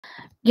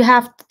You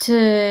have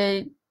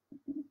to,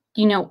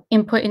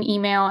 input an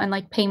email and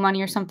like pay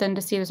money or something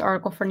to see this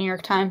article for New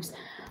York Times.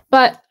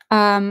 But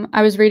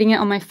I was reading it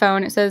on my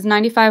phone. It says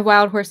 95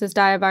 wild horses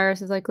die. A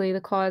virus is likely the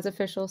cause,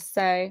 officials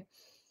say.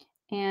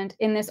 And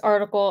in this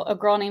article, a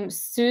girl named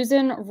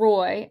Susan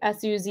Roy,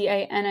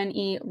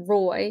 Suzanne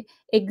Roy,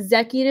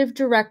 executive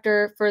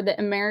director for the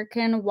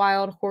American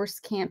Wild Horse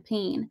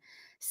Campaign,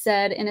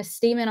 said in a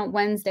statement on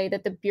Wednesday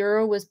that the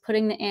Bureau was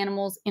putting the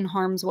animals in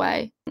harm's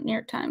way. New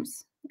York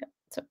Times. Yep.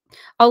 So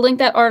I'll link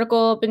that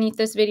article beneath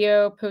this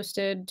video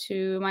posted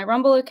to my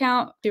Rumble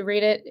account to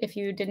read it if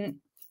you didn't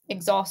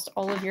exhaust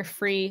all of your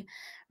free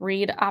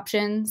read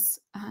options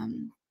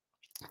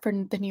for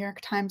the New York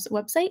Times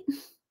website.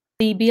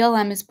 The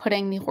BLM is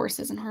putting the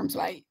horses in harm's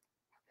way.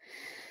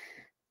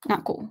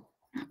 Not cool.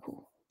 Not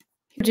cool.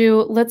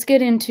 Let's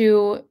get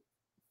into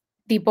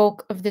the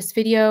bulk of this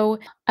video.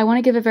 I want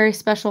to give a very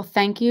special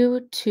thank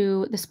you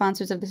to the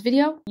sponsors of this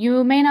video.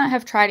 You may not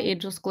have tried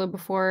Ageless Glow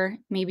before.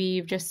 Maybe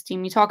you've just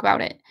seen me talk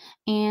about it.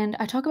 And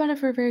I talk about it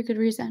for a very good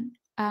reason.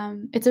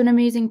 It's an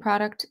amazing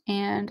product,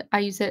 and I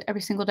use it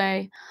every single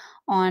day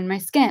on my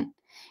skin.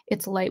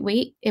 It's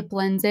lightweight. It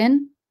blends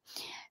in.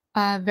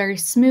 Very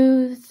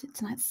smooth.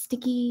 It's not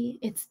sticky.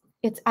 It's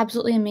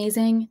absolutely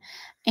amazing.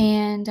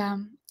 And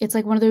it's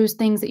like one of those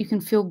things that you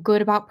can feel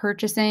good about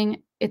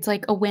purchasing. It's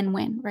like a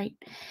win-win, right?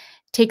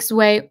 Takes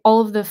away all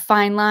of the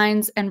fine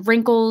lines and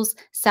wrinkles,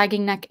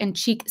 sagging neck and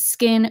cheek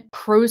skin,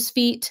 crow's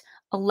feet,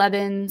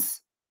 11s,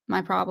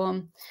 my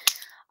problem.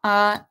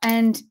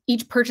 And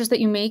each purchase that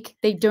you make,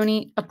 they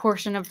donate a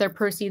portion of their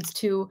proceeds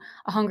to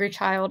a hungry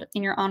child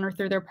in your honor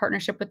through their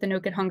partnership with the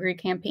No Kid Hungry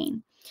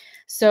campaign.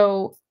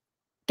 So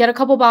get a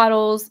couple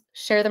bottles,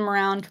 share them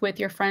around with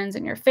your friends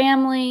and your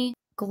family.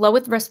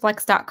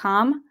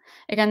 Glowwithrissflex.com.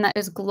 Again, that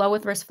is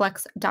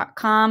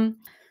glowwithrissflex.com.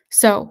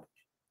 So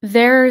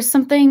there's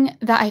something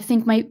that I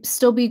think might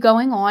still be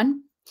going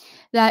on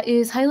that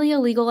is highly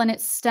illegal, and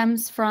it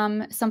stems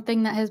from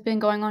something that has been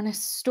going on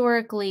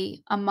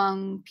historically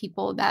among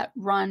people that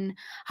run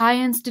high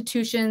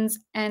institutions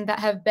and that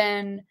have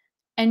been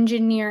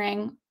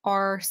engineering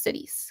our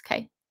cities.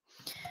 Okay.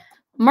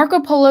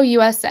 Marco Polo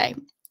USA.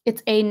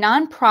 It's a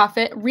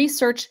nonprofit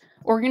research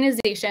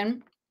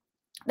organization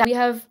that we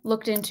have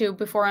looked into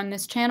before on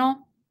this channel.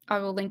 I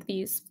will link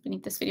these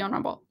beneath this video on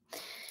Rumble.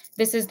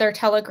 This is their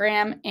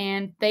Telegram,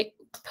 and they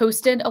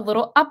posted a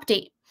little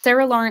update.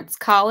 Sarah Lawrence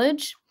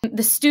College.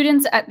 The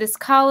students at this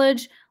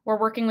college were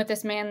working with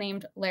this man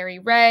named Larry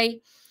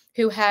Ray,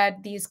 who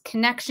had these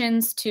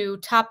connections to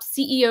top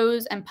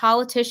CEOs and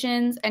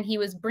politicians, and he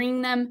was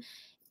bringing them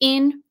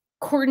in,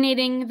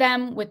 coordinating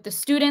them with the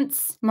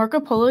students. Marco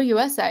Polo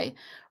USA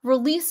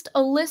released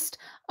a list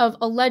of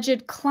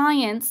alleged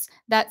clients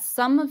that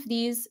some of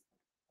these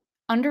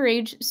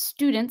underage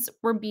students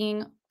were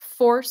being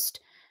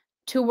forced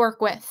to work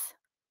with.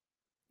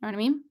 You know what I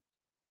mean?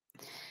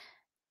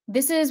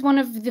 This is one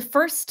of the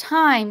first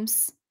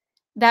times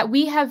that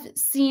we have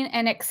seen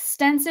an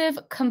extensive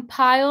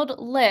compiled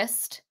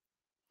list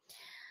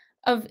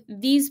of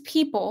these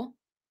people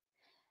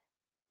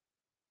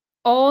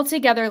all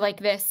together like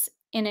this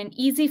in an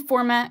easy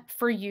format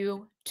for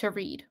you to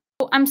read.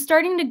 So I'm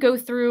starting to go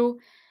through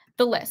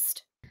the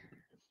list.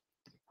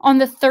 On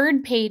the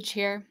third page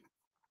here,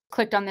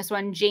 clicked on this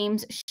one,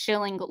 James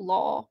Schilling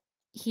Law.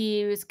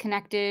 He was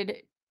connected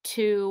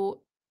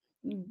to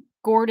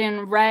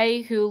Gordon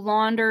Ray, who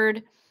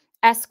laundered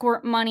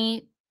escort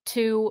money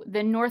to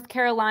the North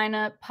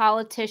Carolina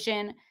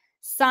politician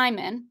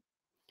Simon,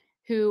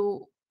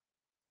 who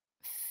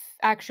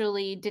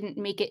actually didn't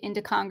make it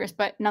into Congress,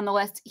 but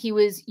nonetheless, he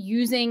was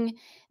using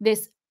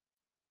this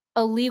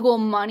illegal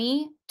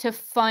money to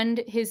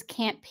fund his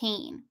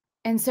campaign.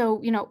 And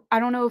so, I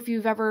don't know if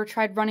you've ever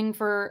tried running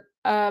for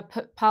a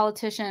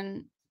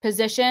politician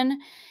position.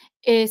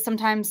 It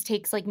sometimes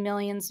takes like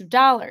millions of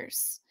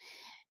dollars.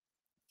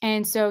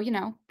 And so,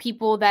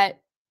 people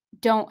that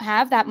don't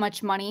have that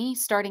much money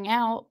starting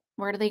out,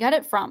 where do they get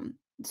it from?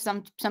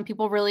 Some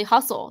people really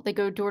hustle. They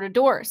go door to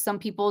door. Some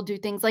people do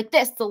things like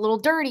this, the little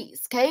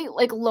dirties, okay?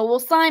 Like Lowell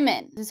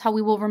Simon. This is how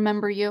we will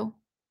remember you,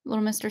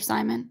 little Mr.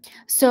 Simon.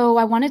 So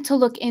I wanted to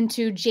look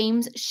into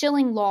James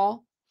Schilling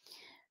Law,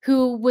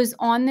 who was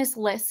on this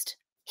list.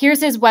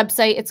 Here's his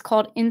website. It's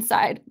called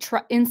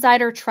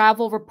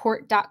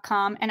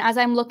insidertravelreport.com. And as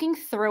I'm looking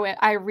through it,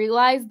 I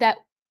realized that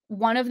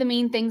one of the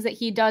main things that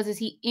he does is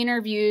he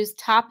interviews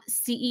top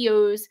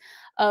CEOs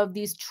of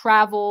these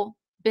travel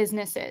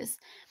businesses.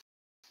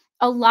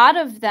 A lot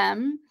of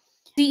them,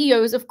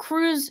 CEOs of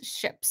cruise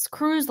ships,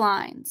 cruise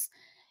lines.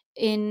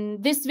 In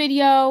this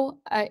video,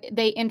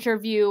 they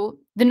interview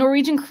the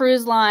Norwegian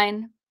Cruise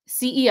Line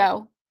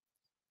CEO,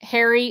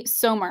 Harry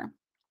Sommer.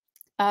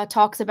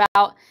 Talks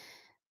about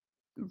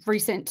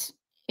recent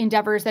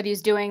endeavors that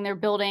he's doing. They're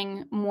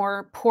building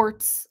more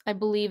ports, I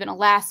believe, in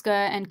Alaska.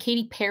 And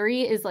Katy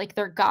Perry is like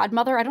their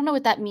godmother. I don't know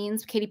what that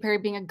means, Katy Perry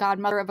being a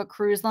godmother of a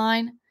cruise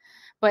line.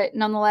 But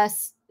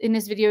nonetheless, in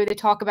this video, they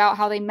talk about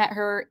how they met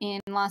her in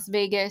Las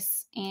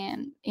Vegas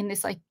and in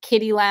this like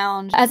kiddie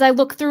lounge. As I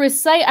look through his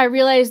site, I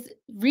realized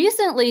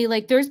recently,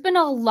 like there's been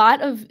a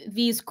lot of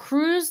these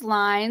cruise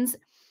lines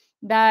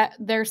that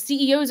their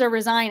CEOs are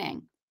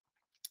resigning.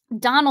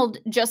 Donald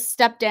just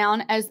stepped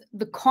down as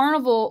the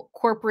Carnival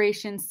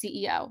Corporation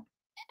CEO.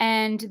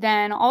 And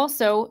then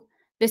also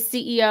the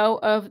CEO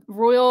of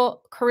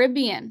Royal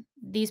Caribbean.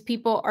 These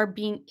people are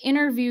being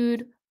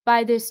interviewed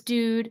by this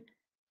dude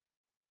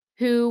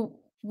who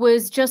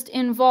was just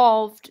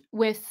involved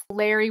with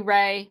Larry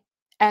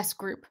Ray-S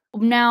group.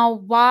 Now,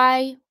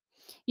 why,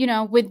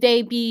 would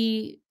they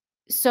be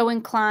so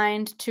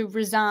inclined to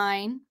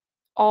resign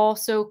all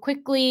so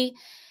quickly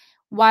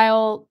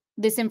while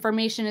this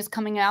information is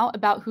coming out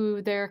about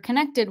who they're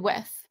connected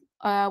with?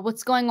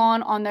 What's going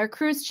on their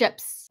cruise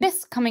ships?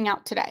 This coming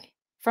out today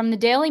from the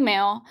Daily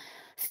Mail.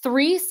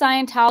 3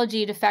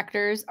 Scientology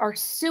defectors are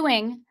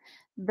suing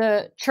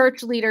the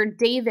church leader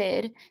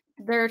David.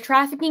 They're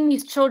trafficking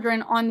these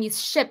children on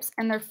these ships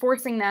and they're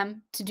forcing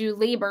them to do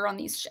labor on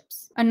these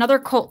ships. Another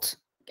cult,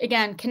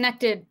 again,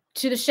 connected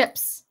to the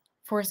ships,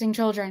 forcing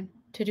children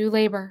to do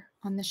labor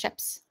on the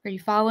ships. Are you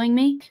following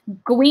me?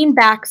 Gawain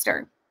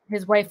Baxter,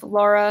 his wife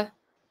Laura,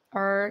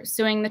 are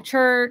suing the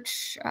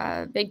church.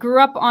 They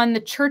grew up on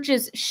the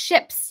church's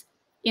ships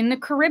in the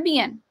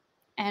Caribbean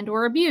and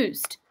were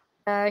abused.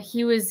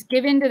 He was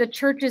given to the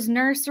church's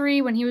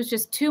nursery when he was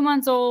just 2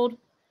 months old.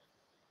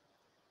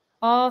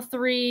 All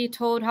 3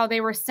 told how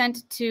they were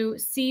sent to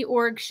Sea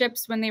Org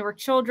ships when they were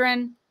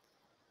children.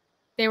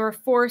 They were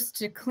forced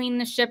to clean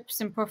the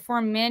ships and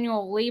perform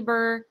manual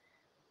labor.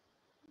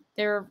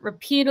 They were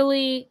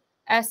repeatedly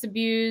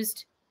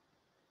abused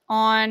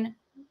on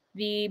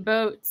the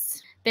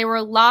boats. They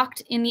were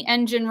locked in the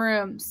engine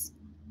rooms.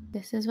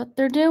 This is what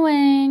they're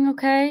doing,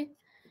 okay?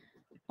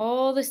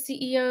 All the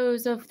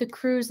CEOs of the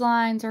cruise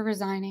lines are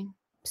resigning,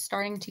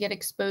 starting to get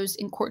exposed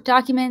in court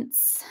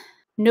documents.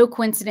 No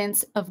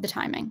coincidence of the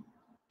timing.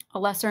 A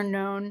lesser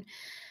known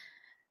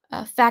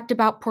fact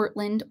about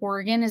Portland,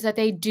 Oregon, is that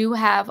they do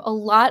have a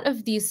lot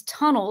of these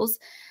tunnels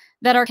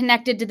that are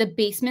connected to the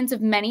basements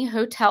of many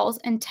hotels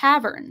and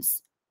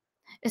taverns,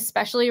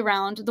 especially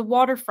around the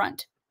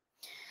waterfront.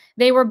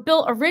 They were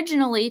built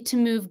originally to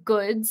move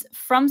goods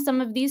from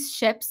some of these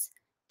ships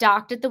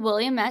docked at the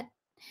Williamette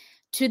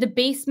to the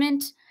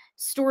basement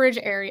storage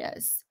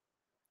areas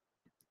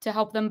to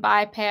help them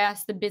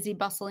bypass the busy,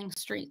 bustling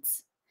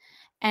streets.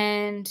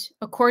 And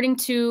according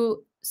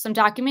to some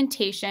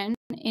documentation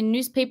in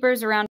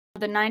newspapers around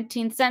the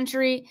 19th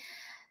century,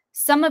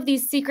 some of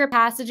these secret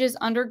passages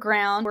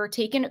underground were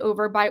taken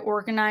over by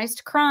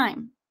organized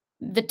crime.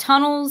 The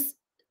tunnels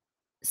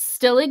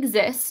still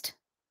exist,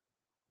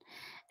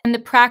 and the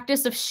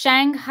practice of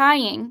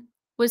shanghaiing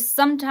was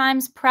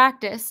sometimes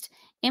practiced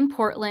in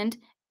Portland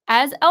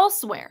as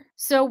elsewhere.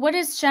 So what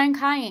is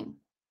shanghaiing?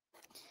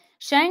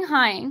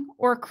 Shanghaiing,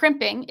 or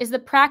crimping, is the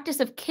practice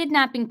of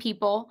kidnapping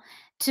people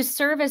to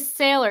serve as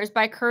sailors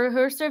by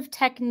coercive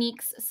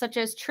techniques such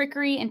as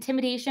trickery,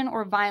 intimidation,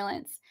 or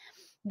violence.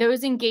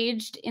 Those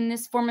engaged in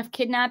this form of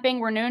kidnapping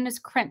were known as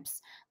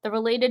crimps. The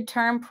related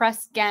term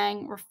press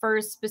gang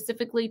refers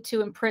specifically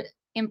to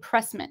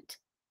impressment.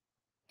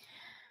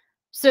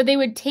 So they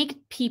would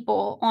take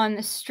people on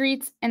the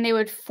streets and they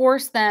would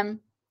force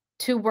them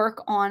to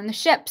work on the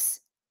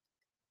ships.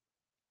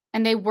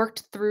 And they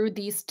worked through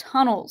these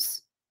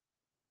tunnels.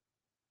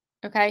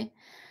 Okay?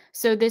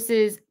 So this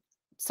is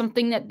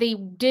something that they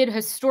did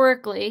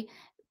historically,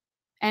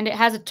 and it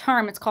has a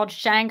term. It's called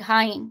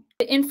shanghaiing.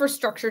 The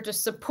infrastructure to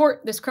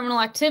support this criminal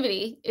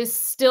activity is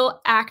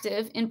still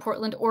active in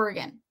Portland,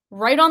 Oregon,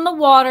 right on the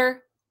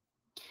water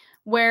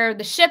where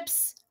the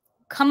ships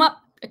come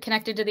up,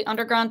 connected to the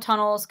underground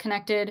tunnels,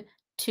 connected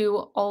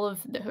to all of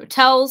the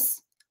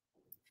hotels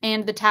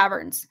and the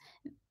taverns.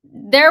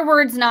 Their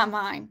words, not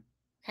mine.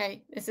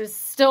 Okay, this is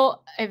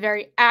still a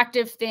very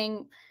active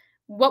thing.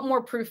 What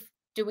more proof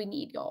do we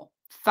need, y'all?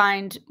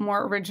 Find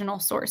more original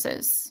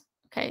sources.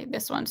 Okay,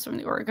 this one's from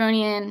the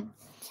Oregonian.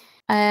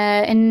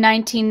 In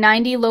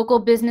 1990, local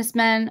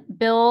businessman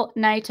Bill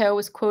Naito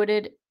was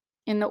quoted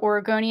in the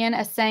Oregonian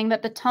as saying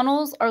that the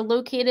tunnels are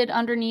located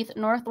underneath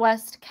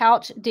Northwest,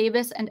 Couch,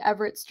 Davis, and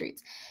Everett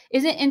streets.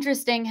 Isn't it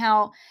interesting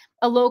how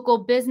a local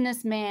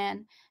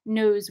businessman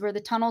knows where the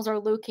tunnels are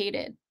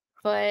located,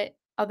 but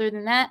other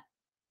than that,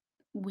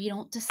 we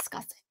don't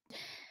discuss it.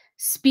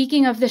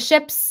 Speaking of the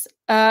ships,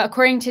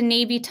 according to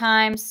Navy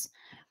Times,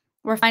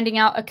 we're finding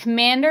out a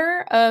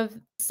commander of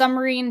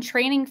submarine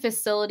training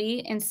facility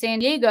in San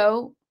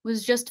Diego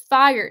was just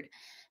fired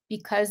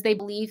because they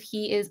believe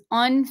he is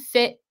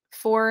unfit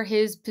for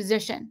his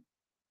position.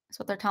 That's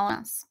what they're telling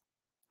us.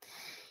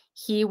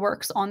 He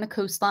works on the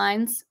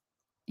coastlines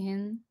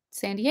in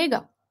San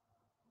Diego,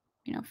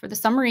 for the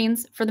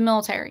submarines, for the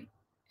military.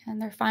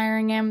 And they're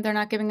firing him. They're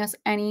not giving us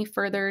any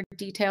further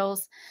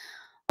details.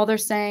 All they're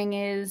saying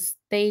is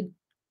they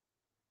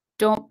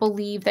don't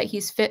believe that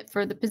he's fit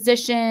for the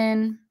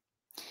position.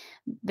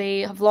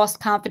 They have lost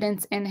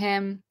confidence in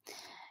him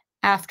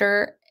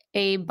after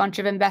a bunch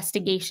of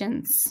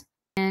investigations.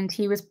 And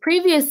he was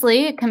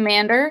previously a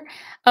commander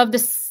of the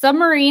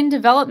Submarine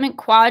Development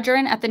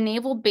Quadrant at the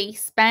Naval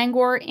Base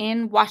Bangor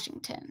in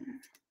Washington.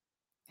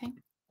 Okay.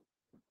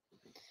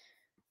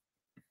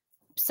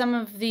 Some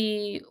of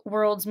the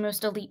world's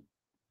most elite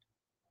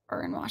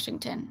are in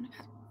Washington.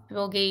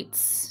 Bill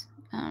Gates,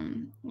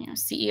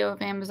 CEO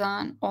of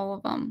Amazon, all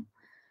of them.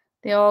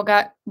 They all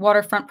got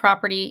waterfront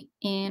property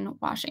in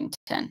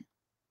Washington.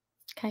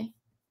 Okay.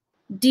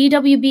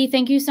 DWB,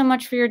 thank you so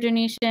much for your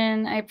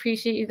donation. I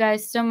appreciate you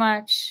guys so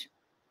much.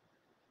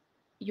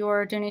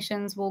 Your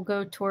donations will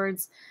go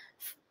towards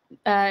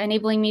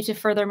enabling me to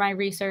further my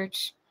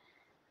research.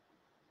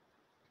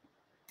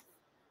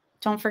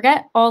 Don't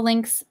forget, all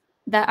links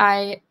that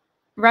I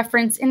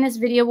reference in this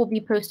video will be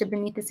posted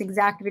beneath this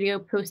exact video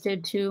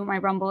posted to my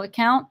Rumble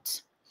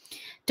account.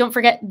 Don't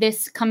forget,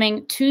 this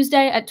coming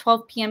Tuesday at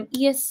 12 p.m.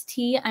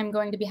 EST, I'm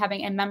going to be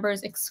having a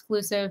members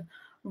exclusive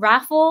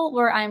raffle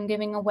where I'm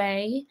giving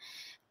away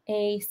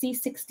a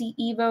C60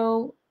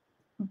 Evo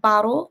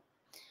bottle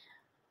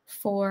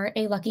for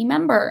a lucky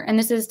member. And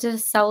this is to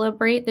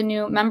celebrate the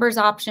new members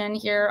option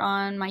here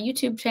on my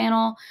YouTube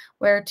channel,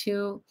 where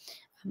to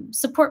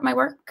support my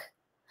work,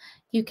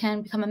 you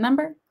can become a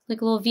member, like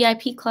a little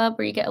VIP club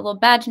where you get a little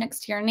badge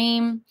next to your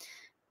name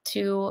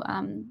to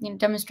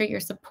demonstrate your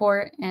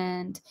support,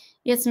 and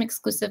you get some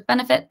exclusive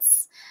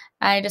benefits.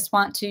 I just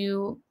want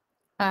to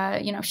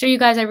show you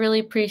guys I really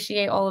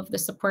appreciate all of the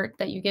support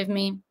that you give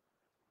me.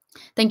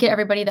 Thank you to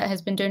everybody that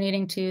has been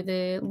donating to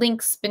the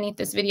links beneath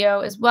this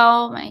video as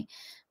well, my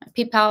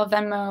PayPal,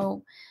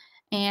 Venmo,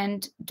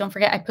 and don't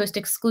forget I post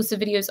exclusive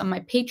videos on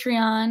my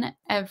Patreon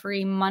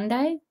every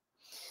Monday.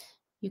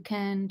 You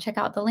can check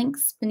out the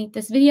links beneath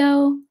this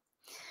video.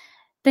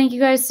 Thank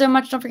you guys so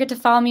much. Don't forget to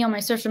follow me on my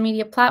social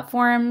media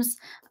platforms.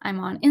 I'm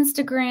on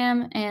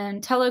Instagram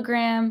and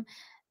Telegram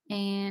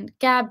and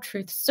Gab,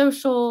 Truth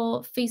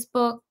Social,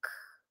 Facebook.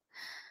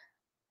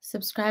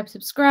 Subscribe.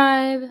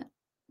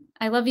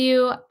 I love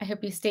you. I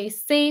hope you stay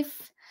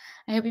safe.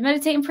 I hope you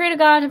meditate and pray to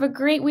God. Have a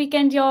great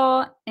weekend,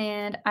 y'all.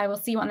 And I will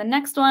see you on the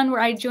next one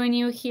where I join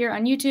you here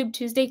on YouTube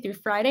Tuesday through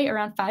Friday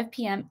around 5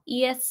 p.m.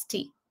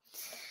 EST.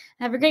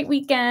 Have a great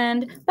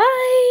weekend.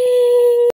 Bye.